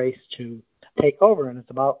allowing grace to take over, and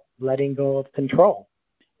it's about letting go of control.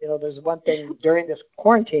 There's one thing during this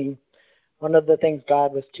quarantine, one of the things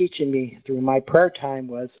God was teaching me through my prayer time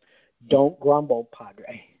was, don't grumble,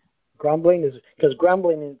 Padre. Grumbling is, because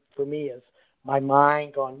grumbling for me is my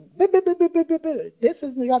mind going, this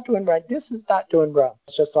is not doing right, this is not doing well.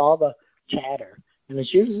 It's just all the chatter. And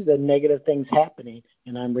it's usually the negative things happening,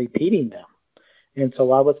 and I'm repeating them. And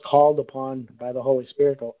so I was called upon by the Holy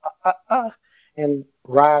Spirit to go, And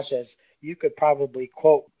Raj, as you could probably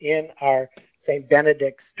quote in our St.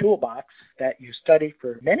 Benedict's toolbox that you studied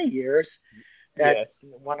for many years, that yes.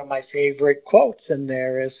 One of my favorite quotes in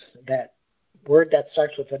there is that word that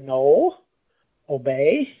starts with a no,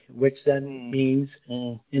 obey, which then means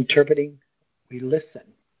interpreting, we listen.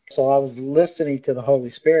 So I was listening to the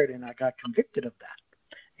Holy Spirit, and I got convicted of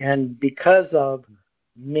that. And because of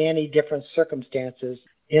many different circumstances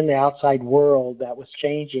in the outside world that was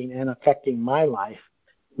changing and affecting my life,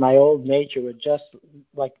 my old nature would just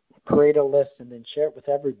like create a list and then share it with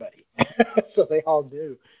everybody. So they all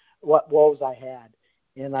knew what woes I had.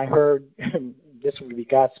 And I heard, this would be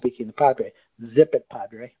God speaking to Padre, zip it,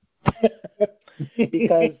 Padre.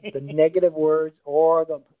 Because the negative words or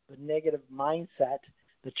the negative mindset,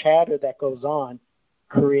 the chatter that goes on,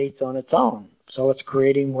 creates on its own. So it's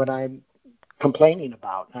creating what I'm complaining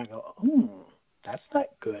about. And I go, that's not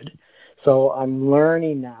good. So I'm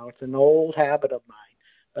learning now. It's an old habit of mine,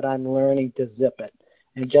 but I'm learning to zip it.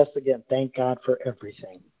 And just again, thank God for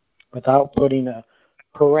everything, without putting a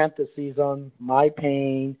parentheses on my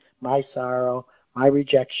pain, my sorrow, my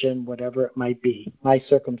rejection, whatever it might be, my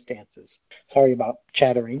circumstances. Sorry about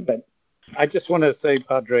chattering, but I just want to say,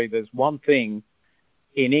 Padre, there's one thing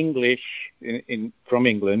in English, from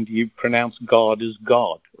England, you pronounce God as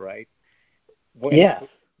God, right? Yes.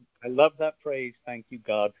 I love that phrase, thank you,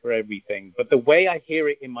 God, for everything. But the way I hear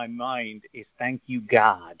it in my mind is thank you,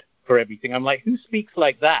 God, for everything. I'm like, who speaks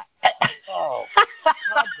like that? Oh,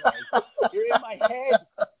 Padre, you're in my head.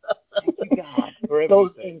 Thank you, God. For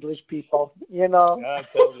Those everything. English people, you know. I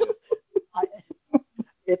tell you.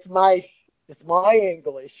 It's my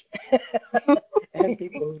English, and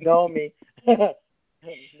people who know me, you'll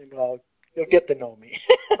get to know me.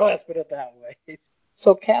 Let's put it that way.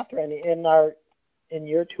 So, Catherine, in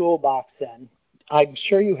your toolbox, then, I'm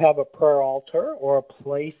sure you have a prayer altar or a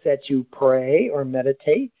place that you pray or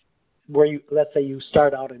meditate, where let's say you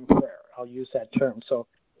start out in prayer. I'll use that term. So,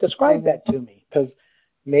 describe that to me, because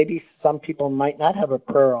maybe some people might not have a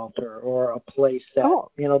prayer altar or a place that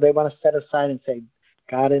they want to set aside and say,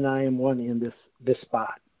 God and I am one in this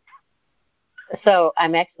spot. So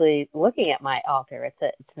I'm actually looking at my altar.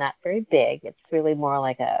 It's not very big. It's really more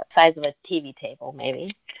like a size of a TV table,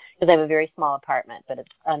 maybe, because I have a very small apartment. But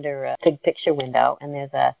it's under a big picture window, and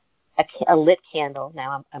there's a lit candle.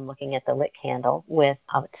 Now I'm looking at the lit candle with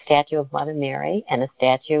a statue of Mother Mary and a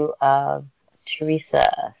statue of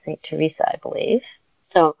Saint Teresa, I believe.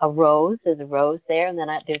 So there's a rose there, and then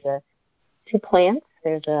there's two plants.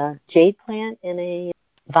 There's a jade plant and a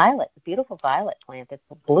beautiful violet plant that's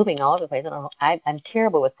blooming all over the place. I'm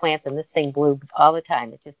terrible with plants, and this thing blooms all the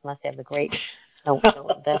time. It just must have the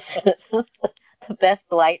best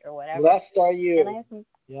light or whatever. Blessed are you. And I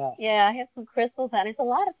have some crystals on it. There's a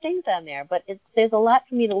lot of things on there, but there's a lot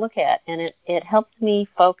for me to look at, and it helps me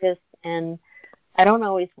focus. And I don't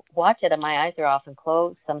always watch it, and my eyes are often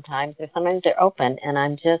closed sometimes, or sometimes they're open, and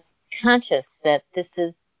I'm just conscious that this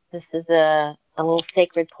is a little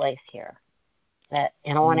sacred place here. That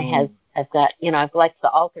I want to have. I've got I've liked the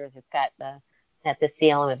altars. It's got at the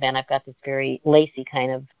CLM event. I've got this very lacy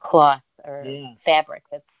kind of cloth or fabric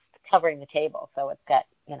that's covering the table. So it's got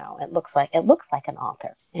it looks like an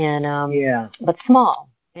altar, and but small.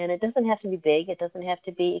 And it doesn't have to be big. It doesn't have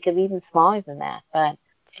to be. It could be even smaller than that. But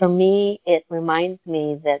for me, it reminds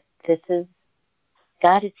me that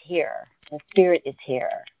God is here. The Spirit is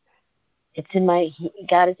here.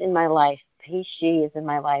 God is in my life. She is in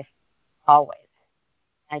my life always.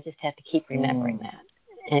 I just have to keep remembering that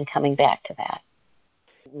and coming back to that.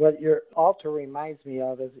 What your altar reminds me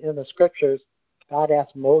of is in the scriptures, God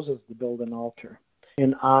asked Moses to build an altar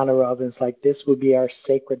in honor of, and it's like this would be our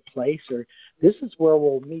sacred place, or this is where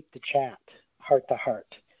we'll meet to chat, heart to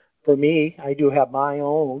heart. For me, I do have my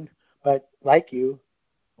own, but like you,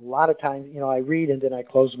 a lot of times, I read and then I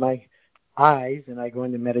close my eyes and I go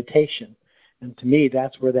into meditation. And to me,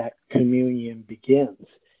 that's where that communion begins,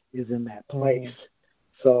 is in that place.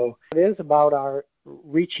 So it is about our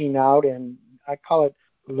reaching out, and I call it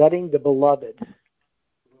letting the beloved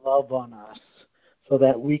love on us so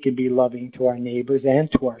that we can be loving to our neighbors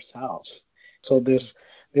and to ourselves. So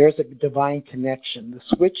there's a divine connection. The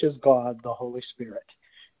switch is God, the Holy Spirit,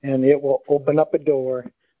 and it will open up a door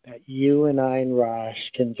that you and I and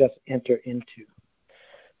Raj can just enter into.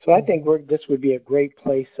 So I think this would be a great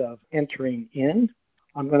place of entering in.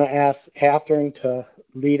 I'm going to ask Catherine to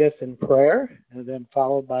lead us in prayer, and then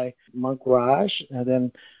followed by Monk Raj, and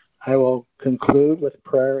then I will conclude with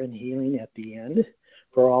prayer and healing at the end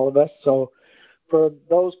for all of us. So for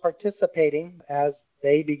those participating, as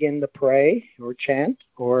they begin to pray or chant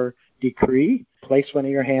or decree, place one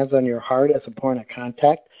of your hands on your heart as a point of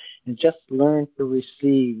contact, and just learn to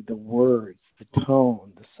receive the words, the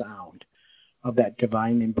tone, the sound of that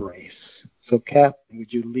divine embrace. So, Catherine,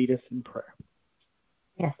 would you lead us in prayer?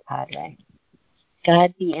 Yes, Padre.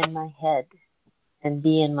 God be in my head and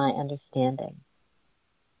be in my understanding.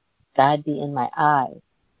 God be in my eyes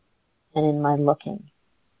and in my looking.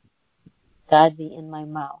 God be in my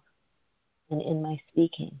mouth and in my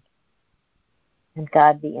speaking. And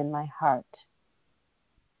God be in my heart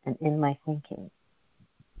and in my thinking.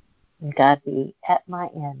 And God be at my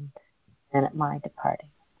end and at my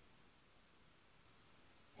departing.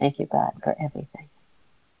 Thank you, God, for everything.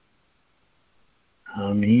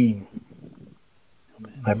 Amen.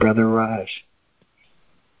 My brother Raj.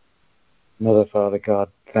 Mother, Father God,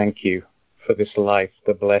 thank you for this life,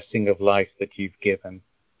 the blessing of life that you've given,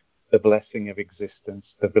 the blessing of existence,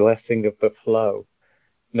 the blessing of the flow,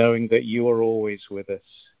 knowing that you are always with us.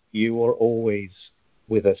 You are always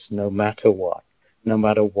with us no matter what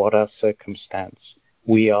our circumstance.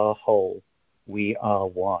 We are whole, we are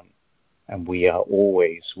one, and we are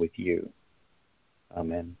always with you.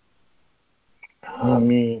 Amen.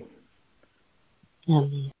 Amen.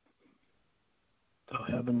 Amen. Oh,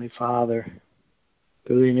 Heavenly Father,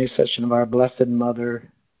 through the intercession of our Blessed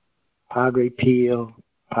Mother, Padre Pio,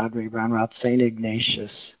 Padre Ronroth, St.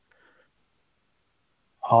 Ignatius,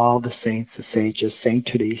 all the saints, the sages, St.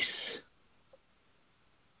 Therese,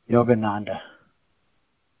 Yogananda,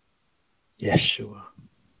 Yeshua,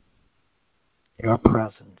 your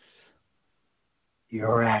presence,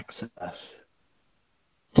 your access,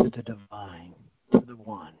 to the divine, to the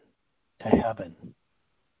one, to heaven.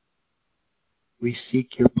 We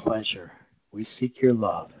seek your pleasure. We seek your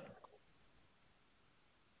love.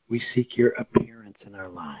 We seek your appearance in our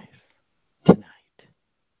life tonight.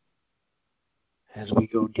 As we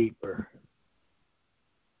go deeper,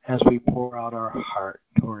 as we pour out our heart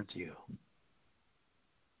towards you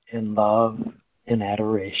in love, in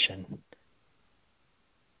adoration,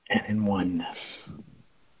 and in oneness.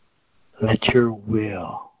 Let your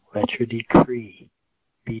will, let your decree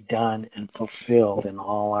be done and fulfilled in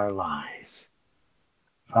all our lives.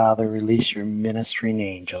 Father, release your ministering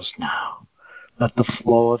angels now. Let the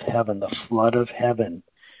flow of heaven, the flood of heaven,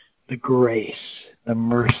 the grace, the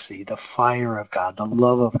mercy, the fire of God, the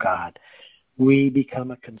love of God, we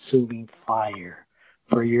become a consuming fire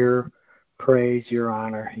for your praise, your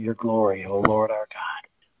honor, your glory, O Lord our God.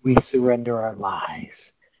 We surrender our lives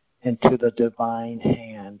into the divine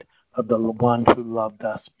hand of the one who loved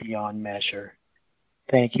us beyond measure.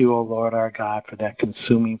 Thank you, O Lord our God, for that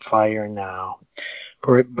consuming fire now.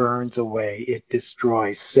 For it burns away, it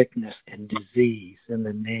destroys sickness and disease in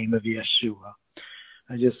the name of Yeshua.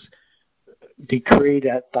 I just decree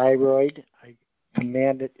that thyroid, I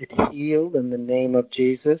command it healed in the name of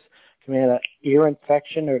Jesus. Command an ear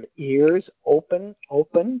infection or ears open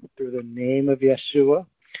through the name of Yeshua.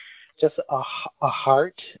 Just a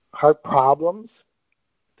heart problems,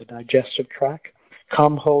 the digestive tract.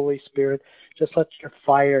 Come, Holy Spirit, just let your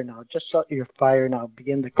fire now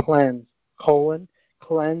begin to cleanse, cleanse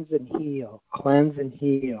and heal, cleanse and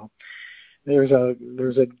heal. There's a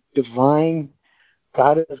divine,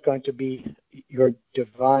 God is going to be your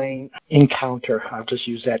divine encounter. I'll just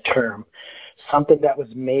use that term. Something that was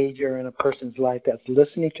major in a person's life that's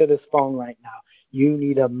listening to this phone right now. You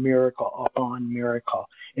need a miracle upon miracle.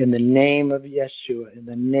 In the name of Yeshua, in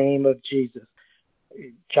the name of Jesus.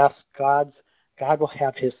 Just God will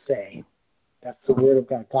have his say. That's the word of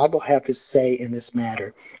God. God will have his say in this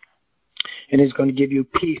matter. And he's going to give you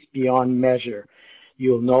peace beyond measure.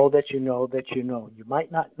 You'll know that you know that you know. You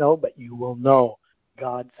might not know, but you will know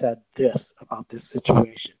God said this about this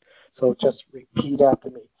situation. So just repeat after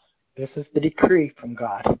me. This is the decree from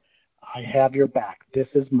God. I have your back. This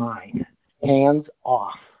is mine. Hands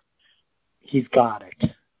off. He's got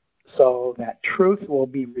it. So that truth will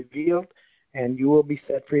be revealed and you will be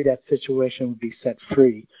set free. That situation will be set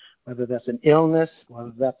free. Whether that's an illness,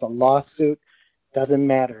 whether that's a lawsuit, doesn't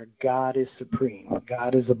matter. God is supreme.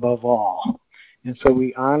 God is above all. And so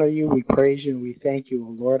we honor you, we praise you, and we thank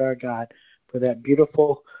you, Lord our God, for that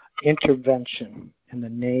beautiful intervention in the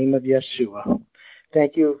name of Yeshua.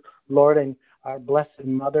 Thank you, Lord, and our Blessed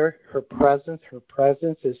Mother, her presence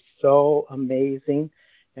is so amazing,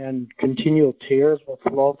 and continual tears will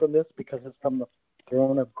flow from this because it's from the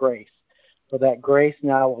throne of grace. So that grace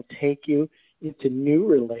now will take you into new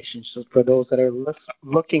relationships for those that are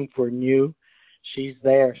looking for new. She's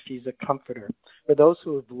there. She's a comforter. For those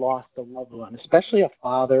who have lost a loved one, especially a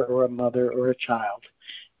father or a mother or a child,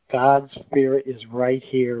 God's Spirit is right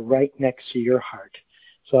here, right next to your heart.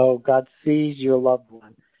 So God sees your loved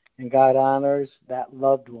one, and God honors that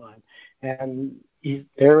loved one. And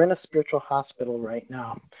they're in a spiritual hospital right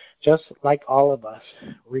now, just like all of us,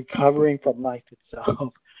 recovering from life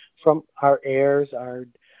itself, from our errors,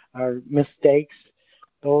 our mistakes,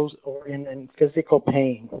 those or in physical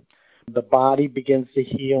pain. The body begins to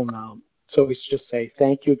heal now. So we just say,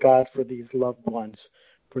 thank you, God, for these loved ones,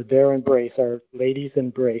 for their embrace, our lady's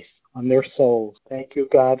embrace on their souls. Thank you,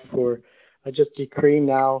 God, for I just decree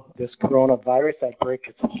now this coronavirus, I break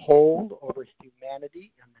its hold over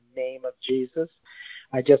humanity in the name of Jesus.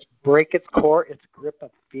 I just break its core, its grip of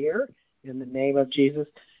fear in the name of Jesus,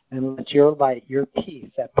 and let your light, your peace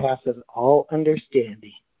that passes all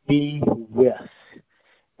understanding be with.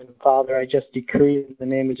 And Father, I just decree in the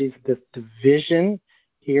name of Jesus this division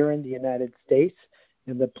here in the United States,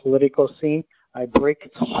 in the political scene. I break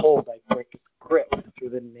its hold, I break its grip through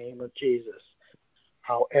the name of Jesus.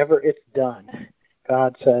 However it's done,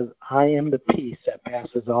 God says, I am the peace that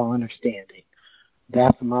passes all understanding.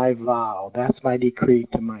 That's my vow. That's my decree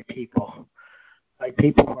to my people. My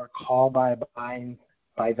people who are called by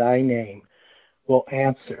thy name will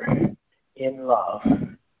answer in love,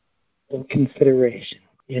 in consideration,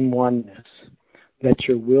 in oneness. Let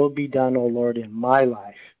your will be done, O Lord, in my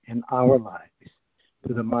life, in our lives,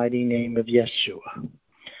 through the mighty name of Yeshua.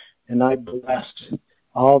 And I bless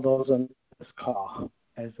all those on this call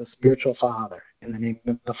as the spiritual father, in the name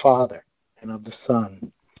of the Father, and of the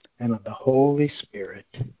Son, and of the Holy Spirit.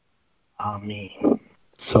 Amen.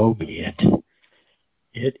 So be it.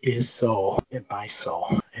 It is so in my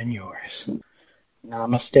soul and yours.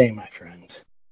 Namaste, my friends.